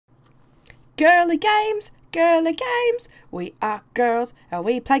Girly games, girly games. We are girls and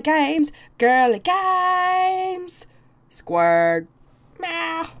we play games. Girly games. Squirt.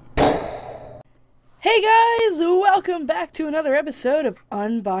 Meow. Hey guys, welcome back to another episode of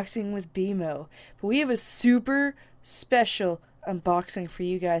Unboxing with BMO. But we have a super special unboxing for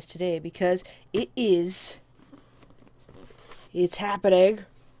you guys today because it's happening.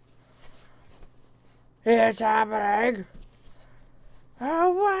 It's happening.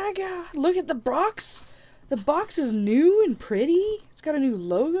 Oh my god. Look at the box. The box is new and pretty. It's got a new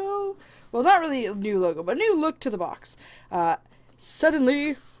logo. Well, not really a new logo, but a new look to the box.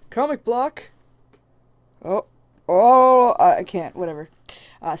 Suddenly, comic block. I can't, whatever.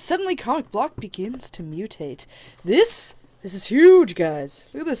 Suddenly, comic block begins to mutate. This is huge,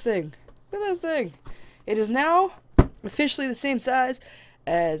 guys. Look at this thing. Look at this thing. It is now officially the same size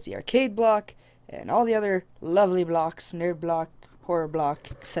as the arcade block and all the other lovely blocks, nerd block, horror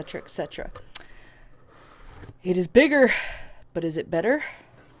block, etc., etc. It is bigger, but is it better?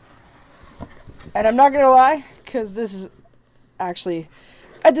 And I'm not gonna lie, because this is actually,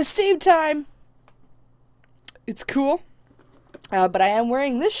 at the same time, it's cool, but I am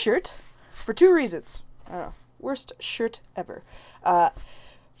wearing this shirt for two reasons. Worst shirt ever.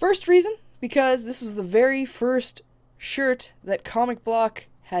 First reason, because this was the very first shirt that Comic Block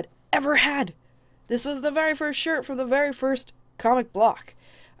had ever had. This was the very first shirt from the very first Comic Block.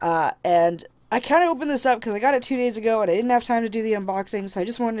 And I kind of opened this up because I got it 2 days ago and I didn't have time to do the unboxing, so I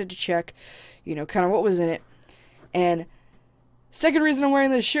just wanted to check, kind of what was in it. And second reason I'm wearing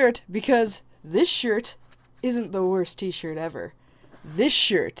this shirt, because this shirt isn't the worst t-shirt ever. This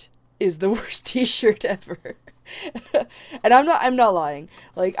shirt is the worst t-shirt ever. And I'm not lying.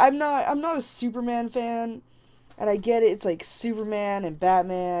 Like, I'm not a Superman fan, and I get it, it's like Superman and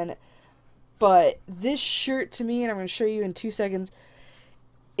Batman, but this shirt to me, and I'm going to show you in 2 seconds,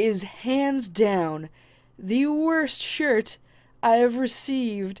 is hands down the worst shirt I have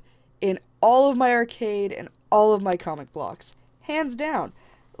received in all of my arcade and all of my comic blocks. Hands down.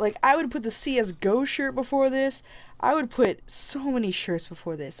 Like, I would put the CSGO shirt before this. I would put so many shirts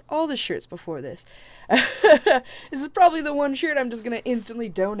before this. All the shirts before this. This is probably the one shirt I'm just going to instantly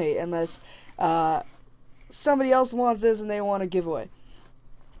donate unless somebody else wants this and they want a giveaway.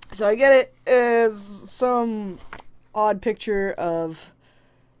 So I get it as some odd picture of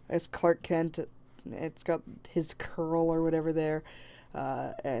Clark Kent. It's got his curl or whatever there.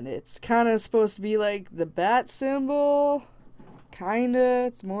 And it's kind of supposed to be like the bat symbol. Kinda.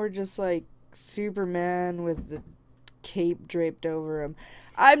 It's more just like Superman with the cape draped over him.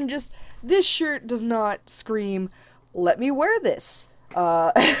 This shirt does not scream, let me wear this.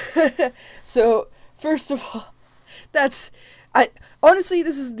 So, first of all, honestly,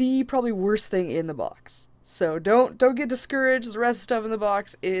 this is the probably worst thing in the box. So don't get discouraged. The rest of the stuff in the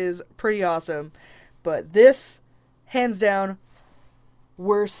box is pretty awesome. But this, hands down,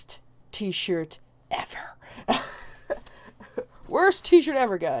 worst t-shirt ever. Worst t-shirt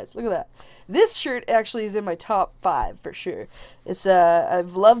ever, guys. Look at that. This shirt actually is in my top 5 for sure. It's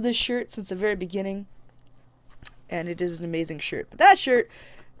I've loved this shirt since the very beginning, and it is an amazing shirt. But that shirt,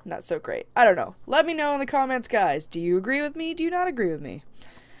 not so great. I don't know. Let me know in the comments, guys. Do you agree with me? Do you not agree with me?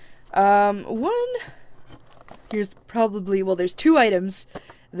 There's 2 items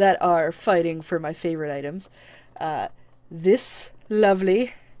that are fighting for my favorite items. This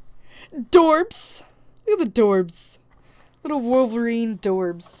lovely Dorbs. Look at the Dorbs. Little Wolverine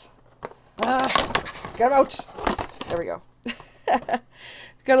Dorbs. Let's get them out. There we go.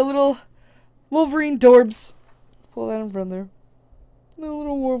 Got a little Wolverine Dorbs. Pull that in front there. No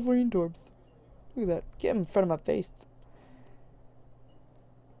little Wolverine Dorbs. Look at that. Get him in front of my face.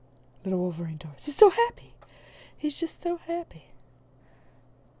 Little Wolverine Dorbs. He's so happy. He's just so happy.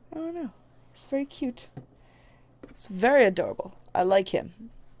 I don't know. He's very cute. It's very adorable. I like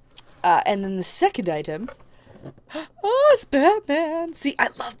him. And then the second item. Oh, it's Batman. See, I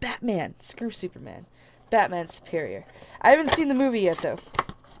love Batman. Screw Superman. Batman's superior. I haven't seen the movie yet, though.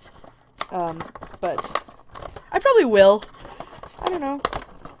 But I probably will. I don't know.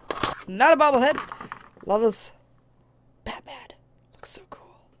 Not a bobblehead. Love this. Batman. Looks so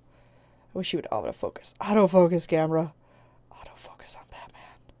cool. I wish you would autofocus. Autofocus, camera. Autofocus on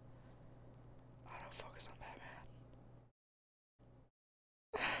Batman. Autofocus on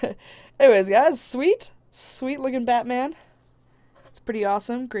Batman. Anyways, guys, sweet looking Batman. It's pretty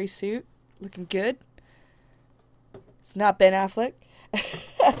awesome. Gray suit. Looking good. It's not Ben Affleck.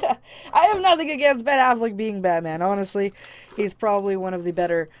 I have nothing against Ben Affleck being Batman. Honestly, he's probably one of the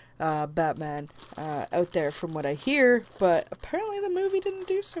better Batman out there from what I hear. But apparently the movie didn't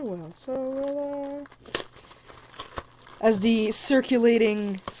do so well. So as the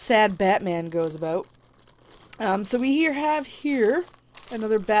circulating sad Batman goes about. So we have here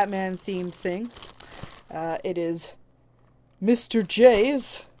another Batman themed thing. It is Mr.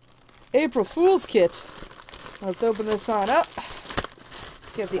 J's April Fool's Kit. Let's open this on up.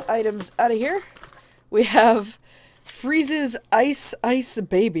 Get the items out of here. We have Freeze's Ice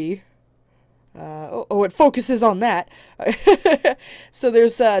Baby. It focuses on that. So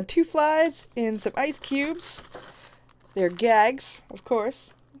there's 2 flies and some ice cubes. They're gags, of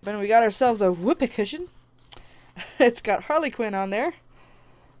course. Then we got ourselves a whoopee cushion. It's got Harley Quinn on there.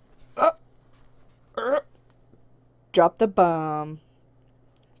 Drop the bomb.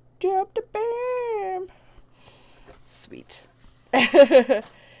 Drop the bomb. Sweet. So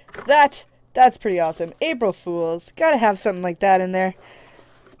that's pretty awesome. April Fools. Gotta have something like that in there.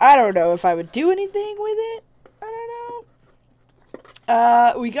 I don't know if I would do anything with it. I don't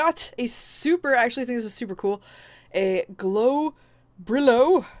know. We got a super, I actually think this is super cool. A Glow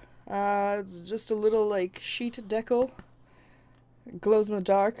Brillo. It's just a little, like, sheet decal. It glows in the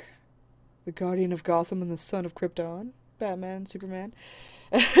dark. The Guardian of Gotham and the Son of Krypton. Batman, Superman.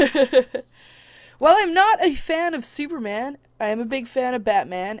 While I'm not a fan of Superman, I am a big fan of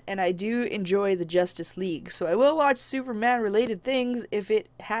Batman, and I do enjoy the Justice League. So I will watch Superman-related things if it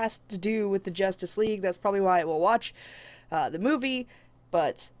has to do with the Justice League. That's probably why I will watch the movie,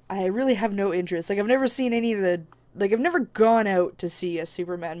 but I really have no interest. Like, I've never seen any of the... Like, I've never gone out to see a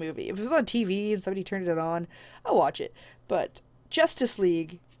Superman movie. If it was on TV and somebody turned it on, I'll watch it. But Justice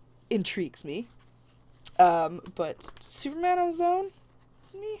League intrigues me. But Superman on his own?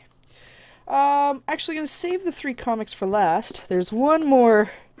 Me? Actually gonna save the 3 comics for last. There's one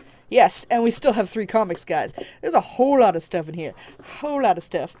more. Yes, and we still have 3 comics, guys. There's a whole lot of stuff in here. Whole lot of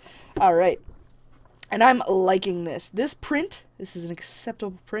stuff. Alright. And I'm liking this. This print, this is an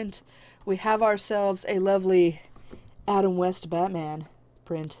acceptable print. We have ourselves a lovely Adam West Batman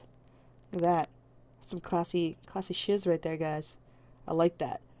print. Look at that. Some classy shiz right there, guys. I like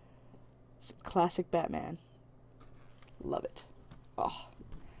that. Some classic Batman. Love it. Oh.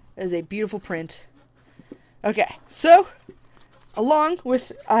 That is a beautiful print. Okay, so, along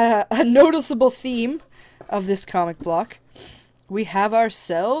with a noticeable theme of this comic block, we have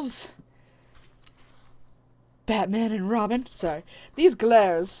ourselves Batman and Robin. Sorry. These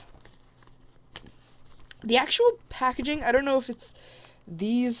glares. The actual packaging, I don't know if it's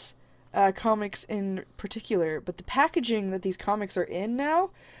these comics in particular, but the packaging that these comics are in now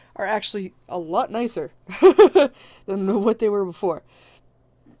are actually a lot nicer than what they were before.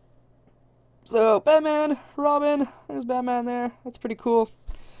 So, Batman, Robin, there's Batman there, that's pretty cool.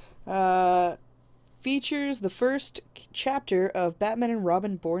 Features the first chapter of Batman and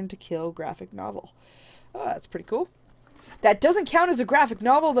Robin Born to Kill graphic novel. Oh, that's pretty cool. That doesn't count as a graphic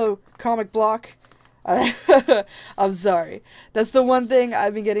novel, though, comic block. I'm sorry. That's the one thing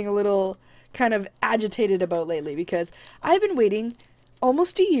I've been getting a little kind of agitated about lately, because I've been waiting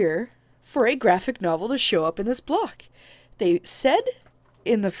almost a year for a graphic novel to show up in this block. They said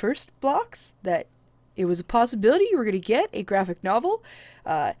in the first blocks that it was a possibility you were going to get a graphic novel.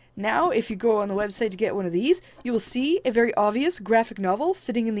 Now, if you go on the website to get one of these, you will see a very obvious graphic novel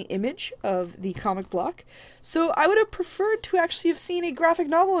sitting in the image of the comic block. So I would have preferred to actually have seen a graphic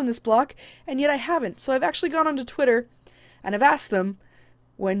novel in this block, and yet I haven't. So I've actually gone onto Twitter, and I've asked them,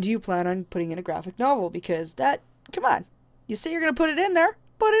 when do you plan on putting in a graphic novel? Because that, come on, you say you're going to put it in there,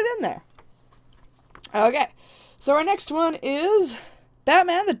 put it in there. Okay, so our next one is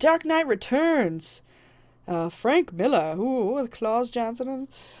Batman The Dark Knight Returns. Frank Miller, with Klaus Johnson.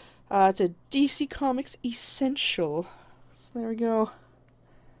 It's a DC Comics Essential. So there we go.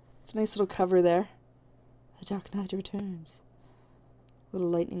 It's a nice little cover there. The Dark Knight Returns. Little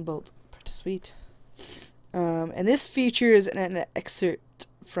lightning bolt. Pretty sweet. And this features an excerpt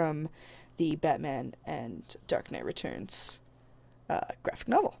from the Batman and Dark Knight Returns graphic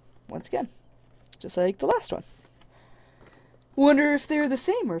novel. Once again. Just like the last one. Wonder if they're the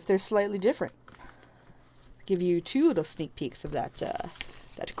same or if they're slightly different. Give you 2 little sneak peeks of that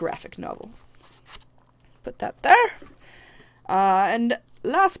that graphic novel. Put that there. And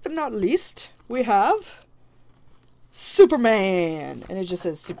last but not least, we have Superman. And it just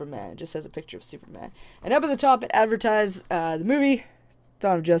says Superman. It just has a picture of Superman. And up at the top, it advertises the movie,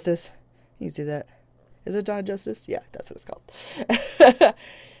 Dawn of Justice. You can see that. Is it Dawn of Justice? Yeah, that's what it's called.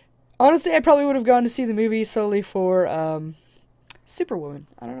 Honestly, I probably would have gone to see the movie solely for Superwoman.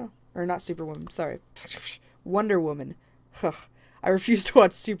 I don't know. Or not Superwoman, sorry. Wonder Woman. Ugh. I refuse to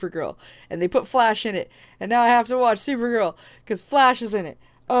watch Supergirl. And they put Flash in it. And now I have to watch Supergirl because Flash is in it.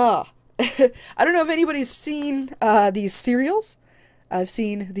 Ugh. I don't know if anybody's seen these serials. I've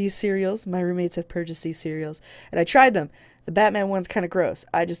seen these cereals. My roommates have purchased these cereals, and I tried them. The Batman one's kind of gross.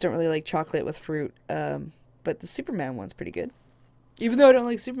 I just don't really like chocolate with fruit. But the Superman one's pretty good. Even though I don't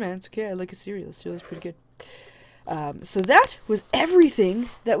like Superman, it's okay. I like a cereal. The cereal's pretty good. So that was everything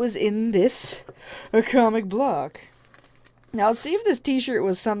that was in this comic block. Now, let's see if this t-shirt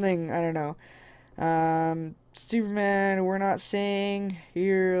was something, I don't know. Superman, we're not saying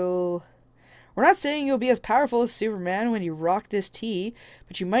you'll be as powerful as Superman when you rock this tee,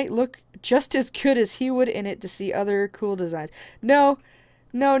 but you might look just as good as he would in it to see other cool designs. No,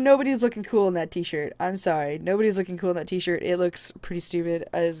 nobody's looking cool in that t-shirt. I'm sorry. Nobody's looking cool in that t-shirt. It looks pretty stupid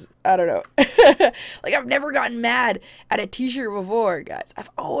as, I don't know. Like, I've never gotten mad at a t-shirt before, guys. I've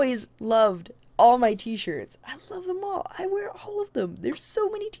always loved all my t-shirts. I love them all. I wear all of them. There's so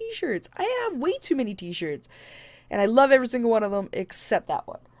many t-shirts. I have way too many t-shirts. And I love every single one of them except that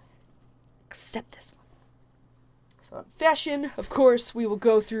one. Except this one. So in fashion, of course, we will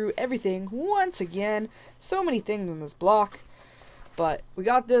go through everything once again. So many things in this block. But we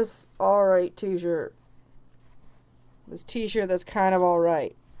got this alright t-shirt. This t-shirt that's kind of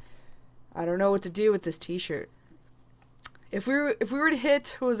alright. I don't know what to do with this t-shirt. If we were to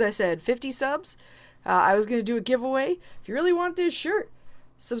hit, what was I said, 50 subs, I was going to do a giveaway. If you really want this shirt,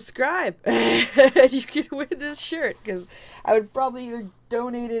 subscribe. You can win this shirt, because I would probably either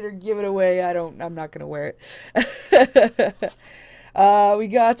donate it or give it away. I'm not going to wear it. We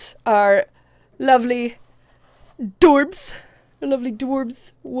got our lovely Dorbs. Our lovely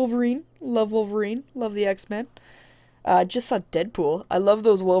Dorbs Wolverine. Love Wolverine. Love the X-Men. Just saw Deadpool. I love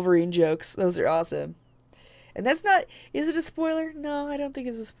those Wolverine jokes. Those are awesome. And that's not... Is it a spoiler? No, I don't think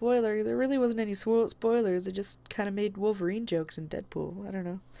it's a spoiler. There really wasn't any spoilers. It just kind of made Wolverine jokes in Deadpool. I don't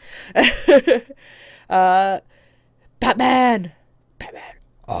know. Batman! Batman.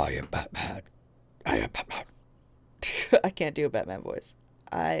 I am Batman. I am Batman. I can't do a Batman voice.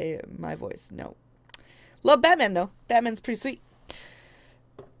 My voice, no. Love Batman, though. Batman's pretty sweet.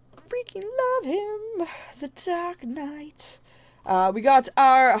 Freaking love him. The Dark Knight. We got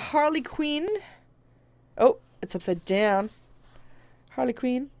our Harley Quinn. Oh, it's upside down. Harley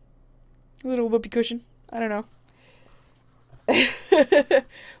Quinn. A little whoopee cushion. I don't know.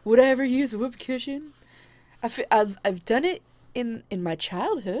 Would I ever use a whoopee cushion? I've done it in my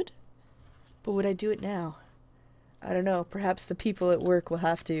childhood. But would I do it now? I don't know. Perhaps the people at work will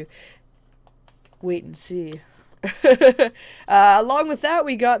have to wait and see. Along with that,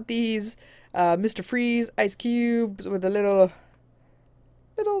 we got these Mr. Freeze ice cubes with the little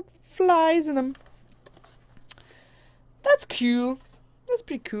flies in them. That's cool. That's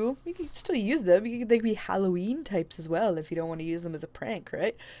pretty cool. You can still use them. They could be Halloween types as well if you don't want to use them as a prank,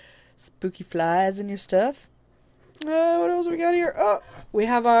 right? Spooky flies in your stuff. What else we got here? Oh, we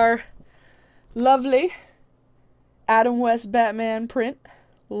have our lovely Adam West Batman print.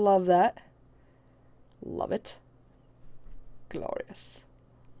 Love that. Love it. Glorious.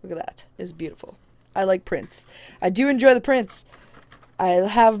 Look at that. It's beautiful. I like prints. I do enjoy the prints. I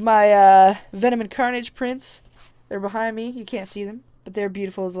have my Venom and Carnage prints. They're behind me. You can't see them, but they're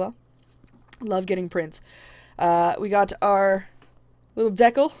beautiful as well. Love getting prints. We got our little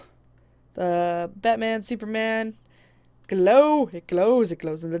decal. The Batman, Superman. Glow. It glows. It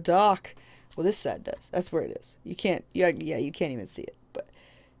glows in the dark. Well, this side does. That's where it is. You can't. Yeah, you can't even see it. But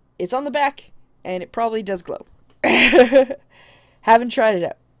it's on the back, and it probably does glow. Haven't tried it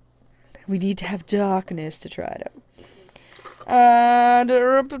out. We need to have darkness to try it out. And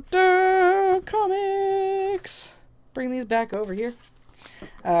comics. Bring these back over here.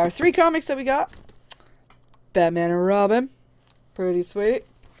 Our 3 comics that we got. Batman and Robin. Pretty sweet.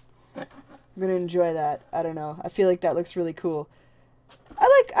 I'm gonna enjoy that. I don't know. I feel like that looks really cool.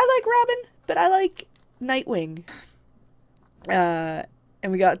 I like Robin, but I like Nightwing. And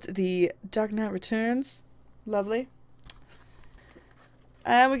we got the Dark Knight Returns. Lovely.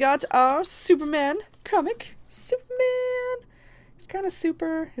 And we got our Superman comic. Superman. He's kind of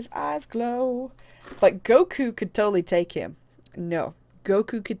super. His eyes glow. But Goku could totally take him. No.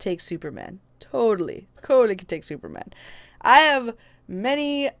 Goku could take Superman. Totally. Totally could take Superman. I have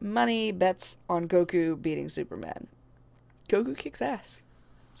many money bets on Goku beating Superman. Goku kicks ass.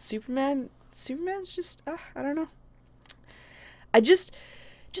 Superman's just, I don't know. I just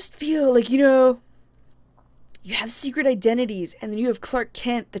feel like, you know, you have secret identities, and then you have Clark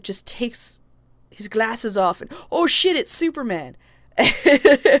Kent that just takes his glasses off, and, oh shit, it's Superman.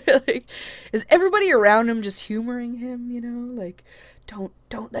 Like, is everybody around him just humoring him, you know? Like,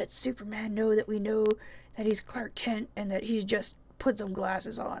 don't let Superman know that we know that he's Clark Kent and that he just put some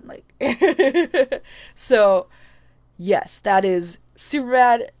glasses on. Like, so, yes, that is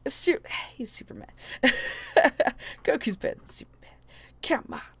Superman. He's Superman. Goku's better than Superman. Come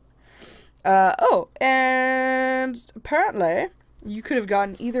on. Oh, and apparently you could have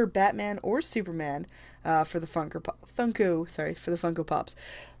gotten either Batman or Superman for the Funko Pops.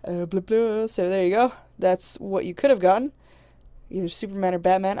 Blah, blah. So there you go. That's what you could have gotten. Either Superman or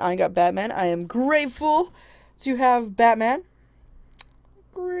Batman. I got Batman. I am grateful to have Batman.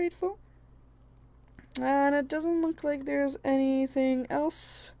 Grateful. And it doesn't look like there's anything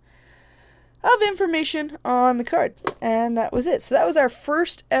else of information on the card. And that was it. So that was our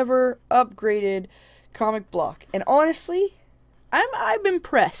first ever upgraded comic block. And honestly, I'm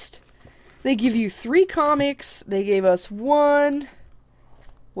impressed. They give you 3 comics. They gave us 1,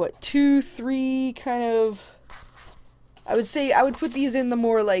 2, 3 kind of... I would say I would put these in the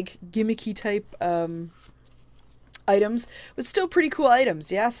more like gimmicky type items, but still pretty cool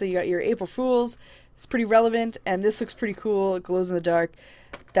items, yeah? So you got your April Fools. It's pretty relevant, and this looks pretty cool. It glows in the dark.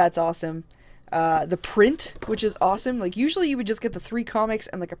 That's awesome. The print, which is awesome. Like, usually you would just get the 3 comics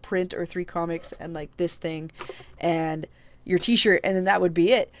and, like, a print, or 3 comics and, like, this thing and your t-shirt, and then that would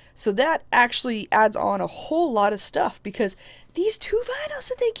be it. So that actually adds on a whole lot of stuff, because these 2 vinyls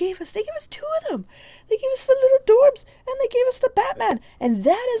that they gave us 2 of them. They gave us the little Dorbs, and they gave us the Batman, and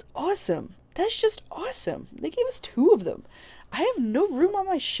that is awesome. That's just awesome. They gave us 2 of them. I have no room on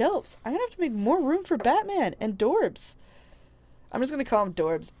my shelves. I'm gonna have to make more room for Batman and Dorbs. I'm just gonna call them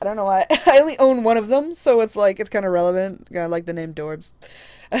Dorbs. I don't know why. I only own 1 of them, so it's like, it's kind of relevant. I like the name Dorbs.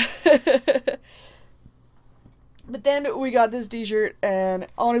 But then we got this t-shirt, and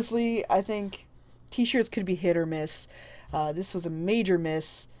honestly, I think t-shirts could be hit or miss. This was a major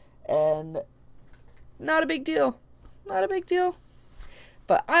miss, and not a big deal. Not a big deal.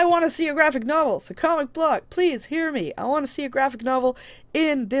 But I want to see a graphic novel, so Comic Block, please hear me. I want to see a graphic novel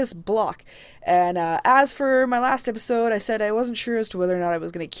in this block. And as for my last episode, I said I wasn't sure as to whether or not I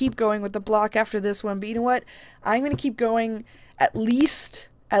was going to keep going with the block after this one, but you know what? I'm going to keep going at least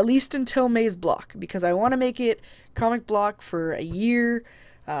until May's block, because I want to make it Comic Block for a year.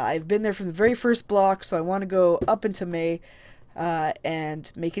 I've been there from the very first block, so I want to go up into May and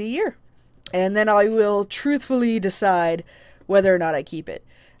make it a year. And then I will truthfully decide whether or not I keep it.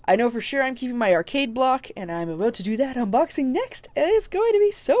 I know for sure I'm keeping my arcade block, and I'm about to do that unboxing next, and it's going to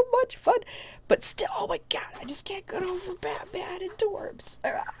be so much fun. But still, oh my god, I just can't get over Batman and Dorbs.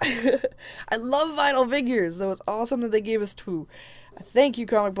 I love vinyl figures, so it's awesome that they gave us 2. Thank you,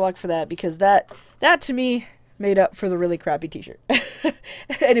 Comic Block, for that, because that to me made up for the really crappy t-shirt.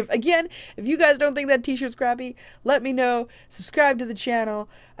 And if you guys don't think that t-shirt's crappy, let me know. Subscribe to the channel.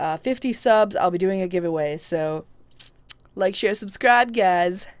 50 subs, I'll be doing a giveaway, so like, share, subscribe,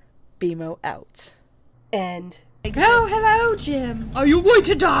 guys. BMO out. And oh, hello, Jim. Are you going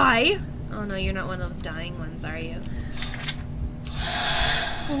to die? Oh no, you're not one of those dying ones, are you?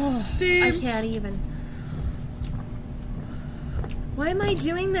 Oh, Steve. I can't even. Why am I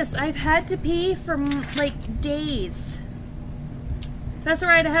doing this? I've had to pee for like days. That's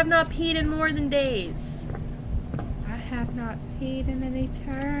right, I have not peed in more than days. I have not peed in an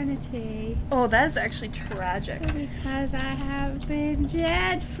eternity. Oh, that's actually tragic. Because I have been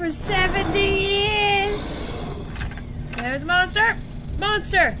dead for 70 years. There's a monster!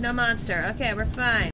 Monster! No monster. Okay, we're fine.